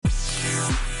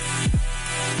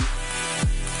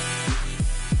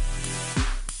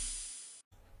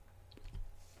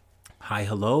Hi,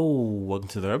 hello. Welcome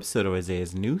to the episode of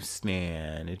Isaiah's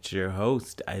Newsstand. It's your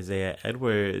host, Isaiah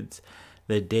Edwards.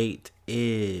 The date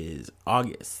is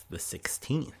August the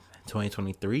 16th,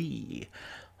 2023.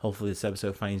 Hopefully this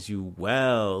episode finds you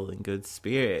well, in good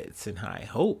spirits, and high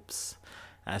hopes.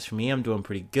 As for me, I'm doing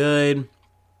pretty good.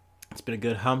 It's been a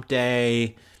good hump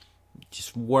day.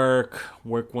 Just work.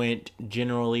 Work went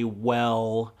generally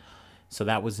well. So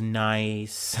that was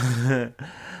nice.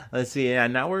 Let's see. Yeah,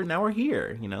 now we're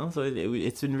here. So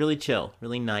it's been really chill,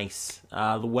 really nice.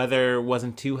 The weather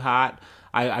wasn't too hot.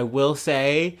 I will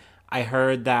say I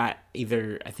heard that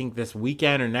I think this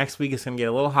weekend or next week it's gonna get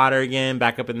a little hotter again,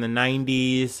 back up in the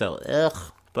 90s. So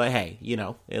but hey,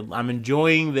 I'm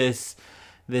enjoying this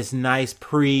nice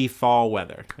pre-fall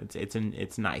weather.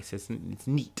 It's nice. It's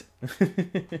neat.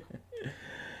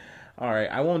 All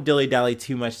right, I won't dilly-dally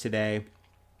too much today.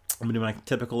 I'm going to do my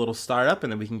typical little startup,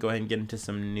 and then we can go ahead and get into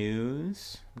some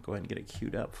news. I'll go ahead and get it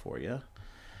queued up for you.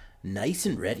 Nice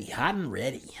and ready, hot and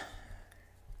ready.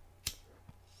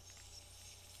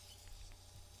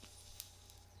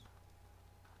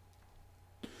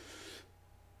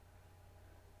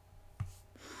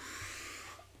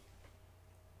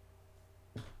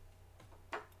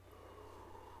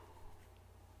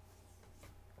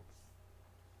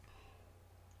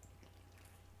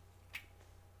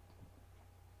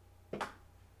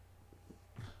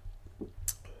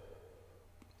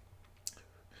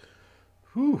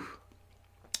 Whew.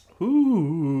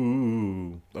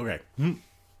 Ooh. Okay.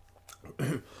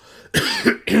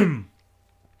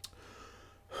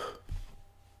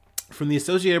 From the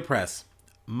Associated Press,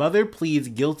 mother pleads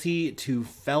guilty to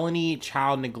felony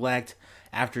child neglect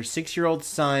after 6-year-old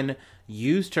son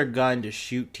used her gun to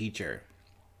shoot teacher.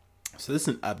 So this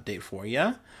is an update for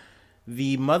you.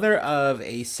 The mother of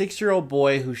a 6-year-old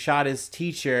boy who shot his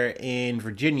teacher in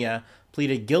Virginia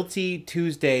pleaded guilty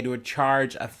Tuesday to a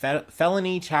charge of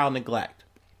felony child neglect.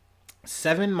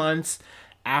 7 months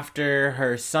after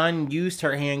her son used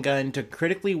her handgun to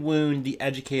critically wound the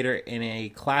educator in a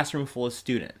classroom full of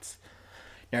students.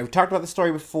 Now, we've talked about the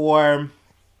story before,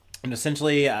 and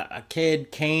essentially a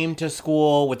kid came to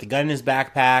school with the gun in his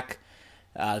backpack.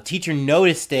 The teacher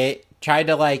noticed it, tried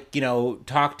to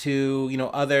talk to,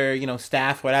 other,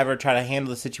 staff, whatever, try to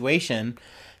handle the situation.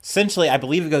 Essentially, I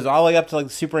believe it goes all the way up to the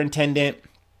superintendent.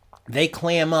 They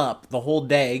clam up the whole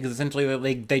day because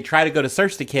essentially they try to go to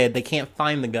search the kid. They can't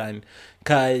find the gun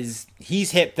because he's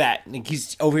hip that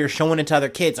he's over here showing it to other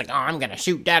kids like, oh, I'm going to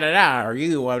shoot da-da-da or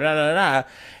you da-da-da.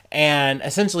 And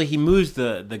essentially he moves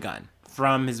the gun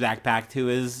from his backpack to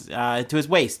his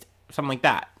waist, something like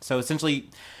that. So essentially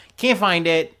can't find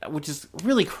it, which is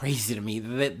really crazy to me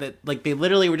that they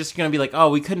literally were just going to be like, oh,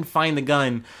 we couldn't find the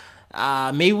gun.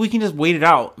 Maybe we can just wait it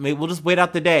out. Maybe we'll just wait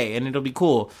out the day and it'll be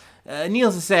cool.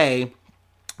 Needless to say,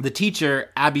 the teacher,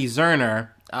 Abby Zerner,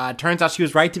 turns out she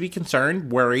was right to be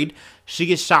concerned, worried. She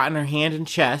gets shot in her hand and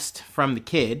chest from the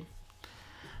kid.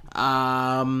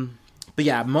 But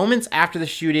yeah, moments after the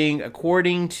shooting,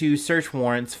 according to search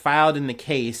warrants filed in the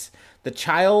case, the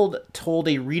child told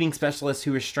a reading specialist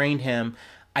who restrained him,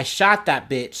 I shot that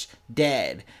bitch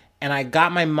dead, and I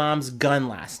got my mom's gun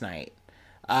last night.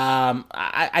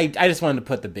 I just wanted to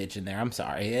put the bitch in there. I'm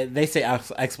sorry. They say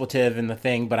expletive in the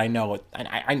thing, but I know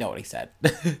what he said.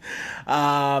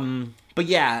 But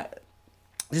yeah,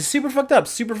 this is super fucked up,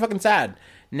 super fucking sad.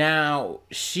 Now,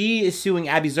 she is suing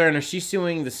Abby Zerner. She's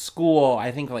suing the school,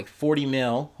 I think like 40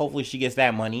 mil. Hopefully she gets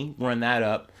that money, run that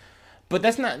up. But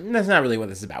that's not really what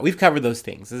this is about. We've covered those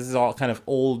things. This is all kind of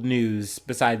old news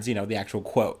besides, the actual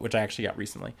quote, which I actually got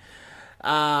recently.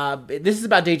 This is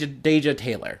about Deja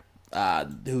Taylor.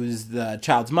 Who's the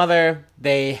child's mother.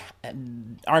 They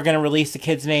aren't going to release the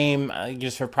kid's name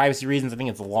just for privacy reasons. I think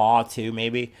it's law too,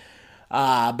 maybe.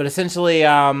 But essentially,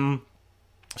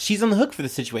 she's on the hook for the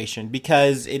situation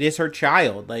because it is her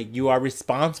child. Like, you are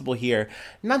responsible here.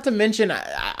 Not to mention,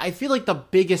 I feel like the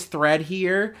biggest thread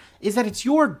here is that it's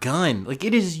your gun. Like,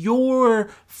 it is your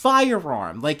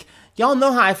firearm. Like, y'all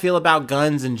know how I feel about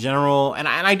guns in general, and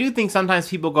I do think sometimes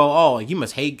people go, oh, you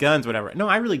must hate guns, whatever. No,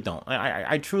 I really don't.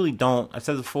 I truly don't. I've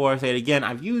said it before, I'll say it again.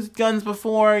 I've used guns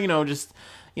before, just,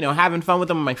 having fun with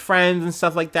them with my friends and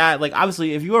stuff like that. Like,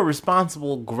 obviously, if you are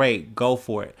responsible, great, go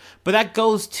for it. But that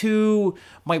goes to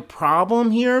my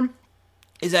problem here,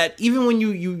 is that even when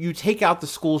you take out the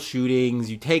school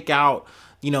shootings, you take out,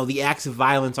 the acts of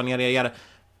violence on yada, yada, yada,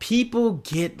 people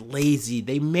get lazy.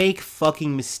 They make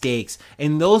fucking mistakes.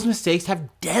 And those mistakes have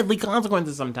deadly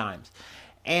consequences sometimes.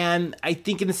 And I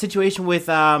think in the situation with,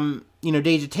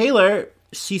 Deja Taylor,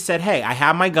 she said, hey, I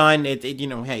have my gun.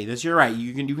 Hey, that's your right.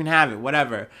 You can have it,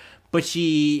 whatever. But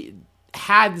she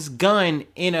had this gun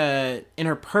in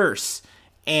her purse.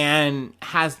 and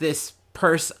has this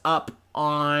purse up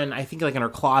on, I think, like in her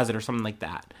closet or something like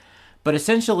that. But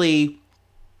essentially,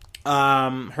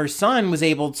 her son was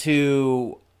able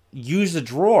to use the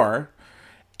drawer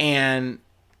and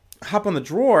hop on the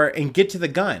drawer and get to the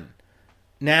gun.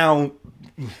 Now,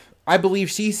 I believe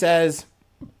she says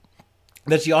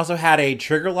that she also had a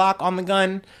trigger lock on the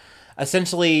gun.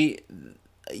 Essentially,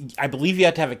 I believe you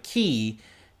have to have a key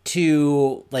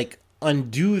to, like,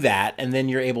 undo that, and then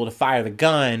you're able to fire the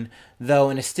gun. Though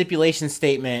in a stipulation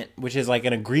statement, which is like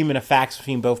an agreement of facts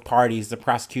between both parties, the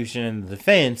prosecution and the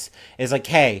defense, is like,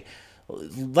 hey,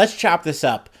 let's chop this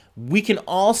up. We can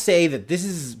all say that this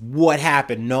is what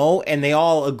happened. No, and they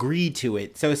all agreed to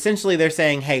it. So essentially they're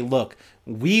saying, hey, look,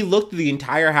 we looked through the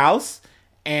entire house,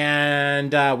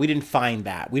 and we didn't find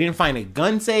that. We didn't find a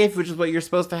gun safe, which is what you're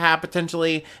supposed to have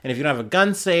potentially. And if you don't have a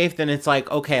gun safe, then it's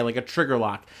like, okay, like a trigger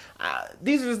lock.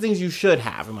 These are the things you should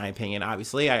have, in my opinion,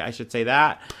 obviously. I should say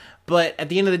that. But at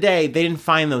the end of the day, they didn't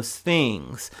find those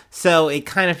things. So it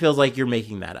kind of feels like you're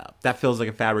making that up. That feels like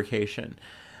a fabrication.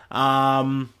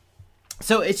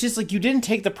 So it's just like you didn't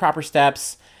take the proper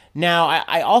steps. Now,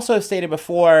 I also stated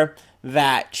before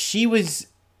that she was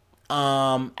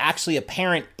actually a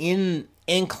parent in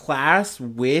class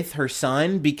with her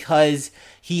son because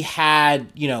he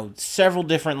had, several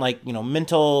different,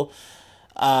 mental,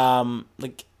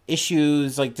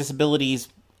 issues, disabilities.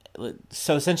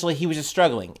 So essentially he was just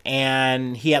struggling,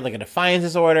 and he had a defiance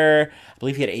disorder. I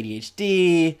believe he had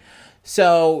ADHD.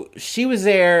 So she was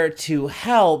there to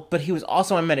help, but he was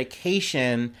also on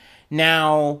medication.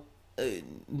 Now,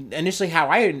 initially how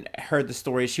I heard the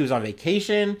story, she was on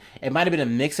vacation. It might have been a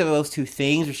mix of those two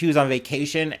things, where she was on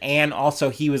vacation and also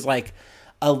he was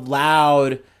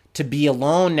allowed to be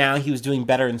alone. Now he was doing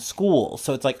better in school.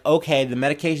 So it's okay, the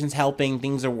medication's helping,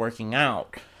 things are working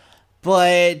out.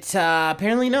 But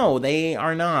apparently no, they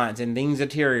are not, and things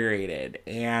deteriorated.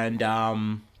 And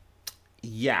the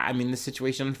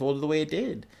situation unfolded the way it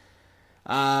did.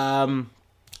 Now,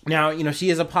 she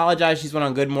has apologized. She's went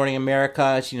on Good Morning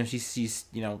America. She's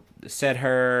said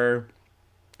her,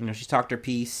 she's talked her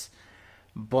piece.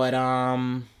 But,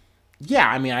 I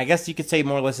guess you could say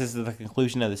more or less this is the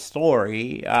conclusion of the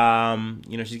story. She's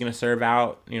going to serve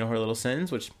out, her little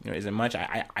sins, which, isn't much.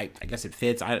 I guess it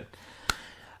fits.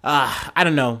 I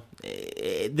don't know.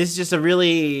 This is just a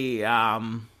really,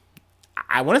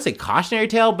 I want to say cautionary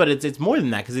tale, but it's more than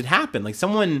that, because it happened.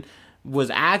 Someone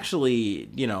was actually,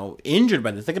 injured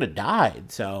by this. They could have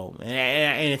died. So,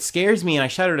 and it scares me, and I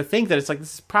shudder to think that it's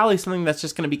this is probably something that's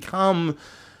just going to become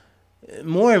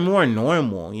more and more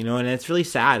normal, and it's really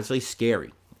sad. It's really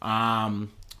scary.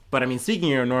 But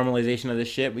speaking of normalization of this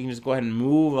shit, we can just go ahead and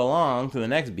move along to the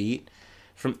next beat.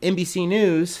 From NBC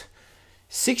News,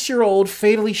 6-year-old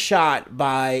fatally shot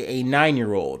by a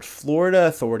 9-year-old, Florida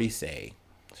authorities say.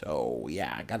 So,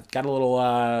 yeah, got a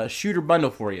little shooter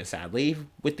bundle for you, sadly,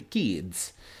 with the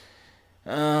kids.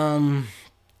 A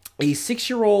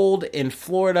 6-year-old in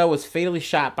Florida was fatally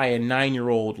shot by a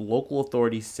 9-year-old, local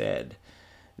authorities said.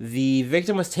 The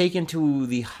victim was taken to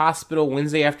the hospital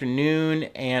Wednesday afternoon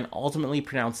and ultimately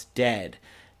pronounced dead,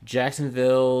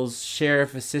 Jacksonville's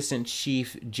Sheriff Assistant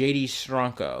Chief J.D.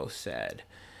 Stronco said.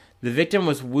 The victim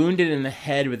was wounded in the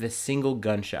head with a single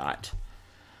gunshot.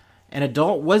 An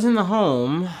adult was in the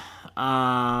home.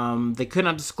 They could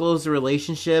not disclose the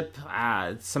relationship.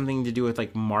 It's something to do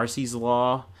with Marsy's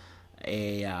Law,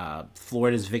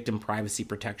 Florida's victim privacy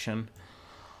protection.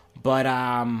 But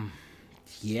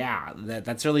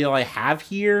that's really all I have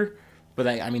here. But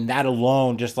that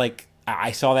alone, just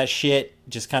I saw that shit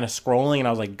just kind of scrolling, and I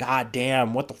was like, God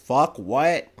damn, what the fuck?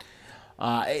 What?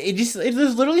 It just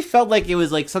literally felt like it was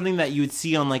something that you would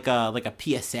see on a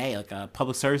PSA, a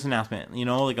public service announcement,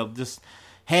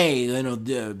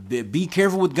 hey, be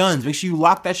careful with guns, make sure you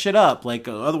lock that shit up,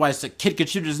 otherwise a kid could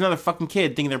shoot another fucking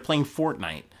kid thinking they're playing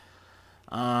Fortnite.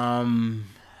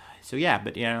 So yeah,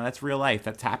 but that's real life.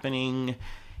 That's happening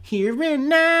here and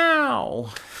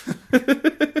now.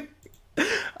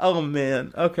 Oh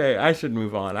man. Okay, I should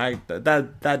move on.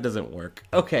 That doesn't work.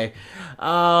 Okay.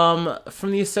 From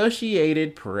the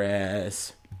Associated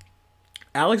Press,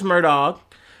 Alex Murdaugh,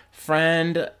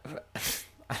 friend.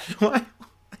 I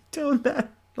don't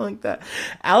like that.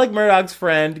 Alex Murdaugh's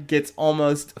friend gets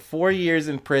almost 4 years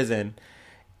in prison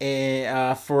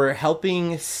for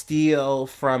helping steal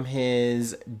from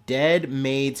his dead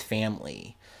maid's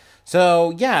family.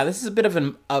 So, yeah, this is a bit of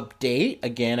an update,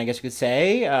 again, I guess you could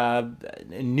say.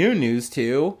 New news,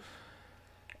 too.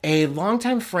 A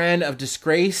longtime friend of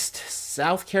disgraced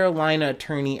South Carolina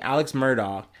attorney Alex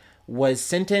Murdaugh was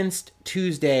sentenced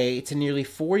Tuesday to nearly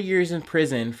 4 years in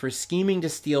prison for scheming to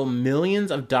steal millions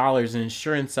of dollars in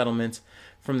insurance settlements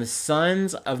from the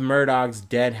sons of Murdoch's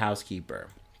dead housekeeper.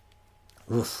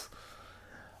 Oof.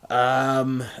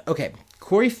 Okay.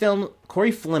 Corey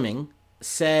Fleming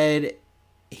said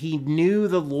he knew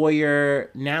the lawyer,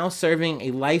 now serving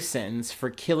a life sentence for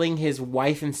killing his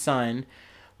wife and son,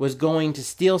 was going to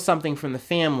steal something from the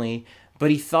family,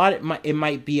 but he thought it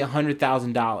might be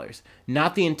 $100,000,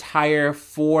 not the entire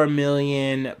 $4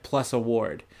 million plus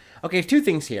award. Okay, two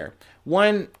things here.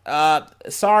 One,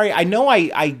 sorry, I know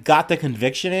I got the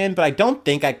conviction in, but I don't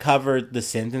think I covered the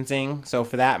sentencing. So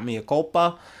for that, mea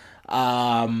culpa.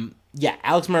 Yeah,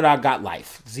 Alex Murdaugh got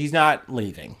life. He's not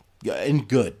leaving. And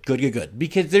good.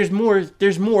 Because there's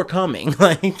more coming.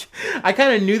 Like, I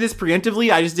kind of knew this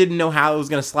preemptively. I just didn't know how it was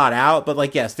going to slot out. But,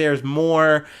 like, yes, there's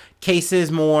more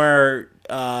cases, more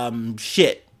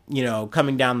shit,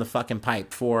 coming down the fucking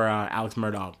pipe for Alex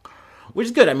Murdaugh. Which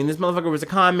is good. I mean, this motherfucker was a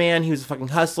con man. He was a fucking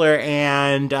hustler.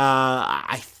 And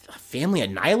a family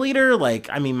annihilator? Like,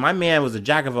 I mean, my man was a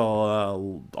jack of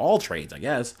all trades, I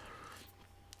guess.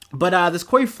 But this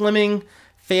Corey Fleming,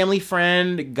 family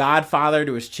friend, godfather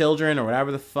to his children, or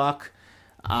whatever the fuck,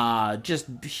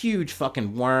 just huge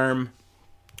fucking worm.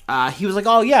 He was like,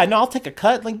 "Oh yeah, no, I'll take a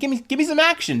cut. Like, give me some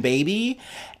action, baby."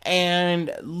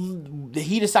 And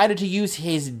he decided to use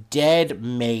his dead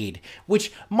maid,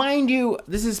 which, mind you,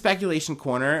 this is speculation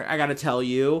corner. I gotta tell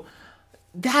you,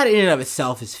 that in and of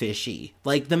itself is fishy.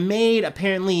 Like, the maid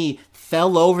apparently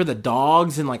fell over the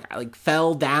dogs and like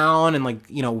fell down and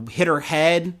hit her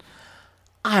head.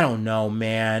 I don't know,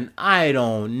 man. I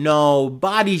don't know.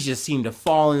 Bodies just seem to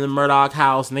fall in the Murdaugh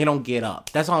house and they don't get up.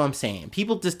 That's all I'm saying.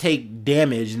 People just take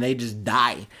damage and they just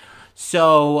die.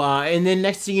 So, and then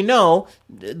next thing you know,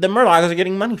 the Murdaughs are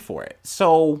getting money for it.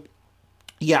 So,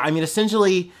 yeah, I mean,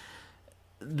 essentially,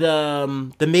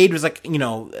 the maid was like,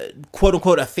 quote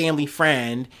unquote, a family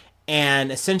friend.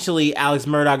 And essentially, Alex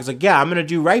Murdaugh is like, yeah, I'm going to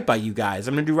do right by you guys.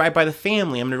 I'm going to do right by the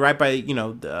family. I'm going to do right by,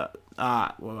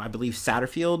 I believe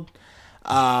Satterfield,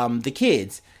 the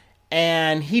kids.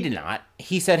 And he did not.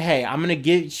 He said, hey, I'm going to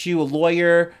get you a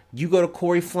lawyer. You go to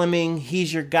Corey Fleming.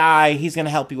 He's your guy. He's going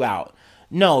to help you out.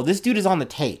 No, this dude is on the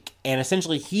take. And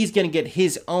essentially, he's going to get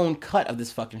his own cut of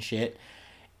this fucking shit.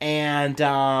 And,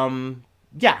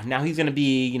 yeah, now he's going to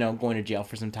be, going to jail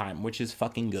for some time, which is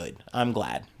fucking good. I'm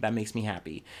glad. That makes me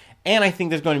happy. And I think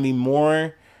there's going to be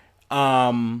more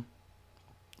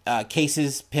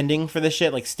cases pending for this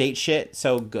shit, like state shit.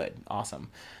 So good. Awesome.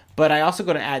 But I also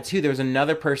going to add, too, there was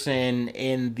another person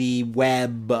in the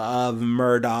web of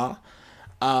Murdaugh.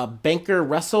 Banker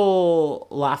Russell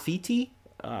Laffitte.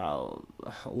 God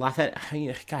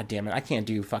damn it, I can't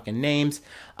do fucking names.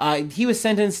 He was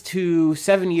sentenced to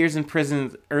 7 years in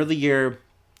prison earlier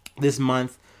this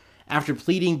month after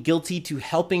pleading guilty to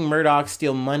helping Murdaugh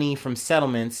steal money from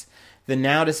settlements. The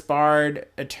now disbarred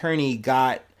attorney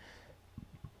got,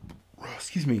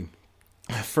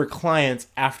 for clients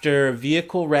after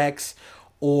vehicle wrecks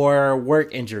or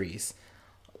work injuries.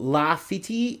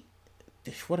 Laffitte,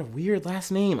 what a weird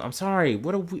last name. I'm sorry.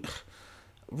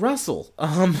 Russell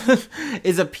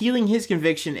is appealing his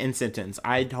conviction and sentence.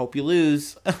 I hope you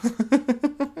lose.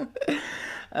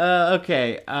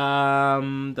 Okay.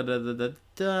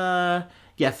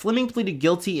 Yeah, Fleming pleaded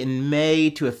guilty in May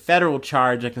to a federal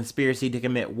charge of conspiracy to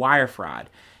commit wire fraud.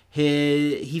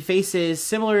 He faces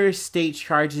similar state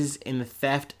charges in the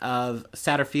theft of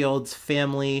Satterfield's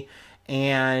family,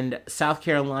 and South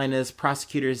Carolina's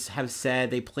prosecutors have said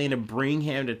they plan to bring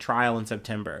him to trial in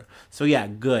September. So yeah,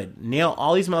 good. Nail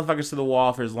all these motherfuckers to the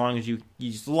wall for as long as you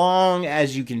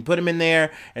can put them in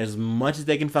there, as much as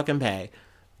they can fucking pay.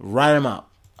 Write them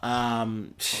up. To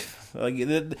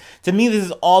me, this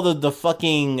is all the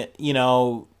fucking,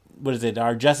 what is it,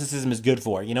 our justice system is good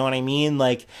for, you know what I mean?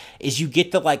 Like, is you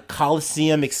get the,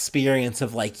 Coliseum experience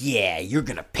of, yeah, you're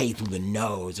gonna pay through the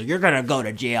nose, or you're gonna go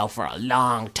to jail for a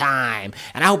long time,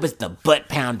 and I hope it's the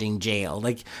butt-pounding jail.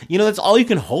 That's all you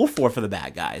can hope for the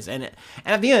bad guys. And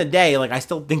at the end of the day, I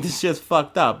still think this shit's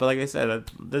fucked up, but like I said,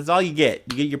 that's all you get.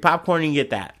 You get your popcorn and you get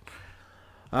that.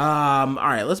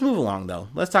 Alright, let's move along, though.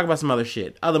 Let's talk about some other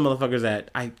shit. Other motherfuckers that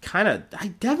I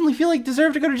definitely feel like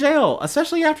deserve to go to jail,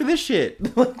 especially after this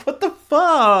shit. What the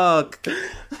fuck?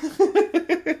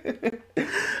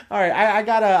 Alright, I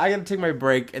gotta take my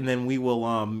break, and then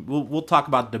we'll talk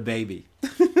about DaBaby.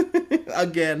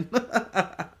 Again.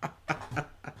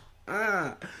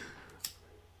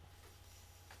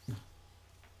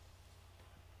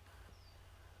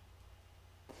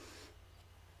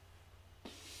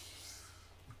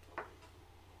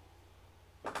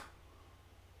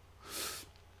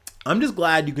 I'm just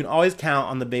glad you can always count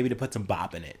on DaBaby to put some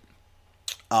bop in it.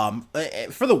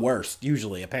 For the worst,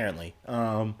 usually, apparently.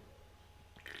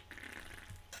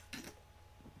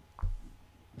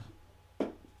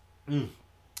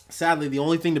 Sadly, the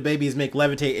only thing DaBaby is make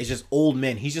levitate is just old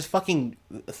men. He's just fucking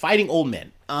fighting old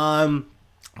men.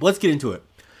 Let's get into it.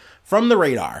 From the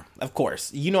radar, of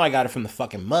course. You know I got it from the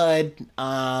fucking mud.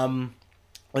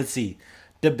 Let's see.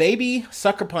 DaBaby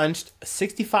sucker punched a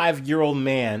 65-year-old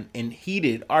man in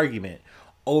heated argument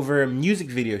over a music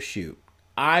video shoot.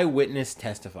 Eyewitness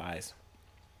testifies.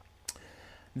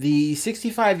 The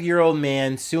 65-year-old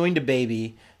man suing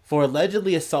DaBaby for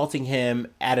allegedly assaulting him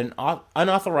at an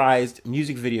unauthorized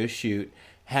music video shoot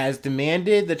has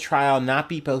demanded the trial not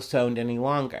be postponed any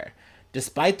longer,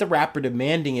 despite the rapper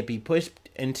demanding it be pushed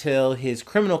until his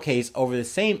criminal case over the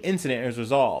same incident is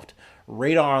resolved.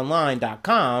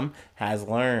 RadarOnline.com has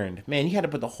learned. Man, you had to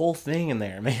put the whole thing in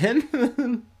there,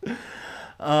 man.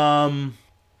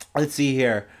 Let's see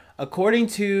here. According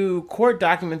to court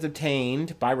documents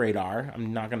obtained by Radar,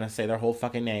 I'm not going to say their whole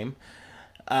fucking name,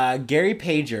 Gary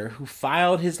Pager, who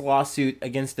filed his lawsuit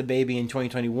against DaBaby in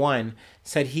 2021,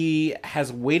 said he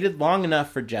has waited long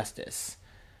enough for justice.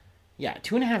 Yeah,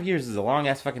 2.5 years is a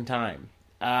long-ass fucking time.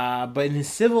 But in his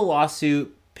civil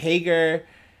lawsuit, Pager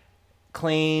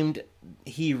claimed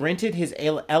he rented his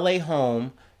LA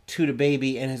home to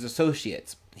DaBaby and his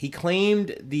associates. He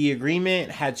claimed the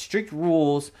agreement had strict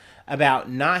rules about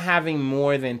not having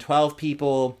more than 12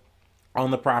 people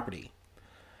on the property.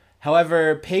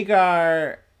 However,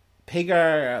 Pager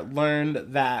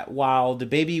learned that while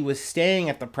DaBaby was staying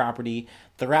at the property,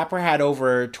 the rapper had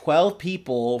over 12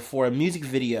 people for a music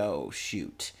video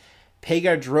shoot.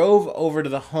 Pager drove over to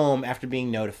the home after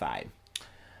being notified.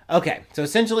 Okay, so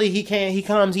essentially he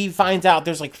finds out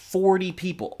there's like 40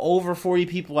 people, over 40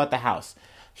 people at the house.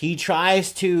 He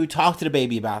tries to talk to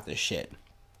DaBaby about this shit.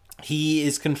 He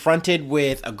is confronted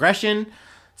with aggression,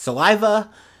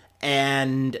 saliva,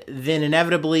 and then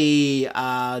inevitably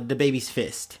DaBaby's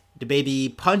fist.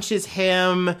 DaBaby punches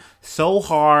him so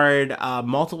hard,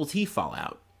 multiple teeth fall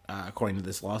out, according to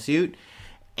this lawsuit.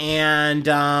 And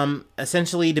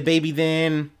essentially DaBaby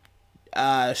then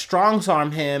strongs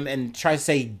arm him and tries to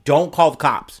say, don't call the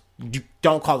cops.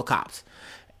 Don't call the cops.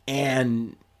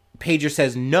 And Pager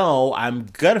says, no, I'm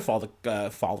going to call the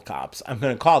cops. I'm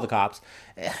going to call the cops.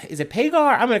 Is it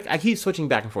Pagar? I keep switching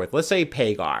back and forth. Let's say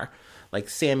Pagar. Like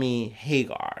Sammy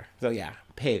Hagar. So yeah,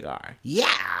 Pagar.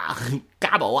 Yeah!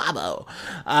 Gobble wobble.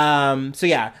 So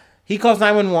yeah, he calls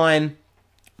 911.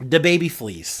 DaBaby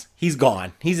flees. He's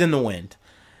gone. He's in the wind.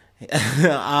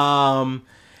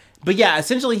 But yeah,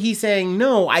 essentially he's saying,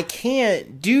 no, I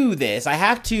can't do this. I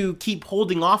have to keep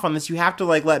holding off on this. You have to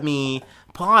let me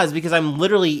pause because I'm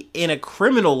literally in a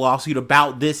criminal lawsuit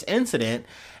about this incident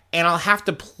and I'll have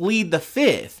to plead the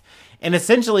fifth. And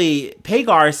essentially,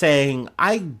 Pagar is saying,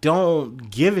 I don't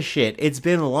give a shit. It's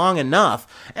been long enough.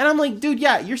 And I'm like, dude,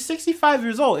 yeah, you're 65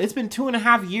 years old. It's been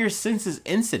 2.5 years since this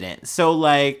incident. So,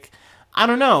 I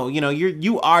don't know.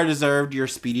 You are deserved your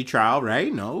speedy trial,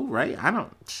 right? No, right?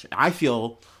 I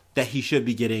feel that he should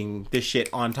be getting this shit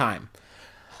on time.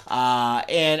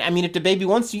 And, I mean, if DaBaby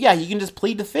wants to, yeah, he can just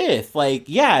plead the fifth.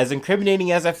 As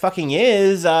incriminating as that fucking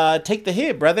is, take the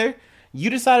hit, brother. You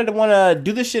decided to want to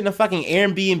do this shit in a fucking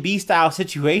Airbnb style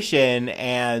situation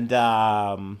and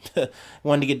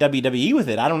wanted to get WWE with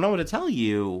it. I don't know what to tell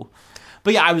you.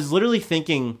 But yeah, I was literally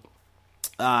thinking,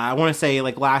 I want to say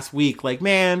last week,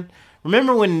 man,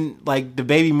 remember when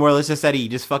DaBaby more or less just said he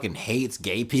just fucking hates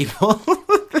gay people?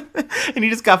 And he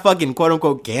just got fucking quote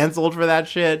unquote canceled for that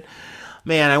shit.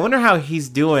 Man, I wonder how he's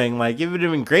doing. It would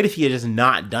have been great if he had just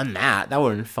not done that. That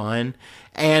would have been fun.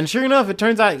 And sure enough, it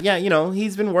turns out, yeah,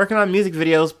 he's been working on music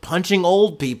videos, punching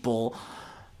old people.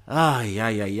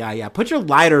 Yeah. Put your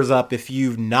lighters up if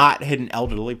you've not hit an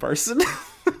elderly person. Go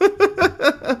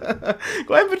ahead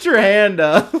and put your hand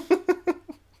up.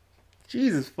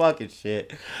 Jesus fucking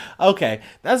shit. Okay,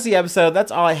 that's the episode.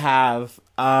 That's all I have.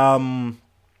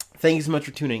 Thank you so much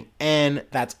for tuning in.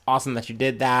 That's awesome that you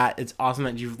did that. It's awesome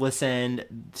that you've listened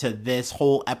to this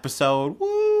whole episode.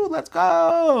 Woo, let's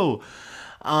go.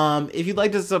 If you'd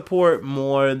like to support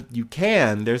more, you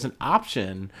can. There's an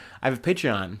option. I have a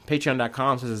Patreon.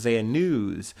 Patreon.com/Isaiah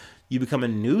News. You become a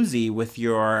newsie with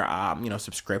your,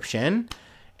 subscription.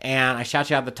 And I shout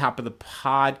you out at the top of the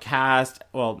podcast.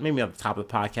 Well, maybe not the top of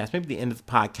the podcast. Maybe the end of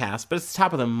the podcast. But it's the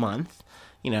top of the month.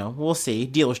 We'll see.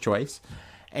 Dealer's choice.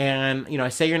 And, I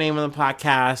say your name on the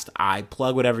podcast. I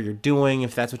plug whatever you're doing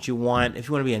if that's what you want. If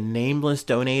you want to be a nameless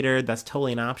donator, that's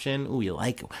totally an option. Ooh, we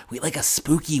like a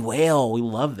spooky whale. We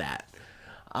love that.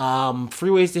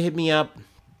 Free ways to hit me up.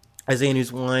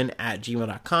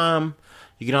 IsaiahNews1@gmail.com.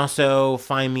 You can also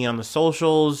find me on the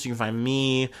socials. You can find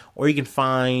me, or you can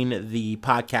find the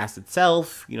podcast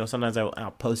itself. Sometimes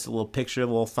I'll post a little picture, a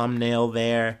little thumbnail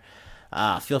there.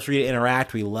 Feel free to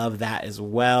interact. We love that as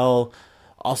well.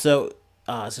 Also,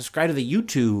 subscribe to the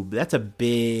YouTube. That's a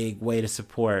big way to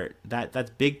support. That's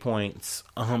big points.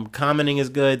 Commenting is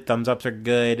good. Thumbs ups are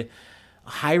good.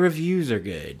 High reviews are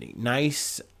good.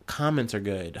 Nice comments are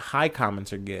good. High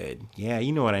comments are good. Yeah,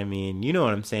 you know what I mean. You know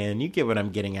what I'm saying. You get what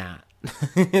I'm getting at.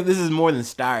 This is more than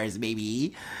stars,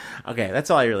 baby. Okay, that's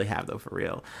all I really have, though, for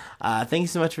real. Thank you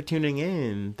so much for tuning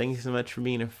in. Thank you so much for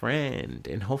being a friend.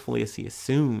 And hopefully I'll see you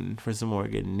soon for some more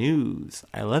good news.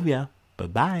 I love ya.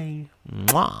 Bye-bye.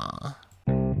 Mwah.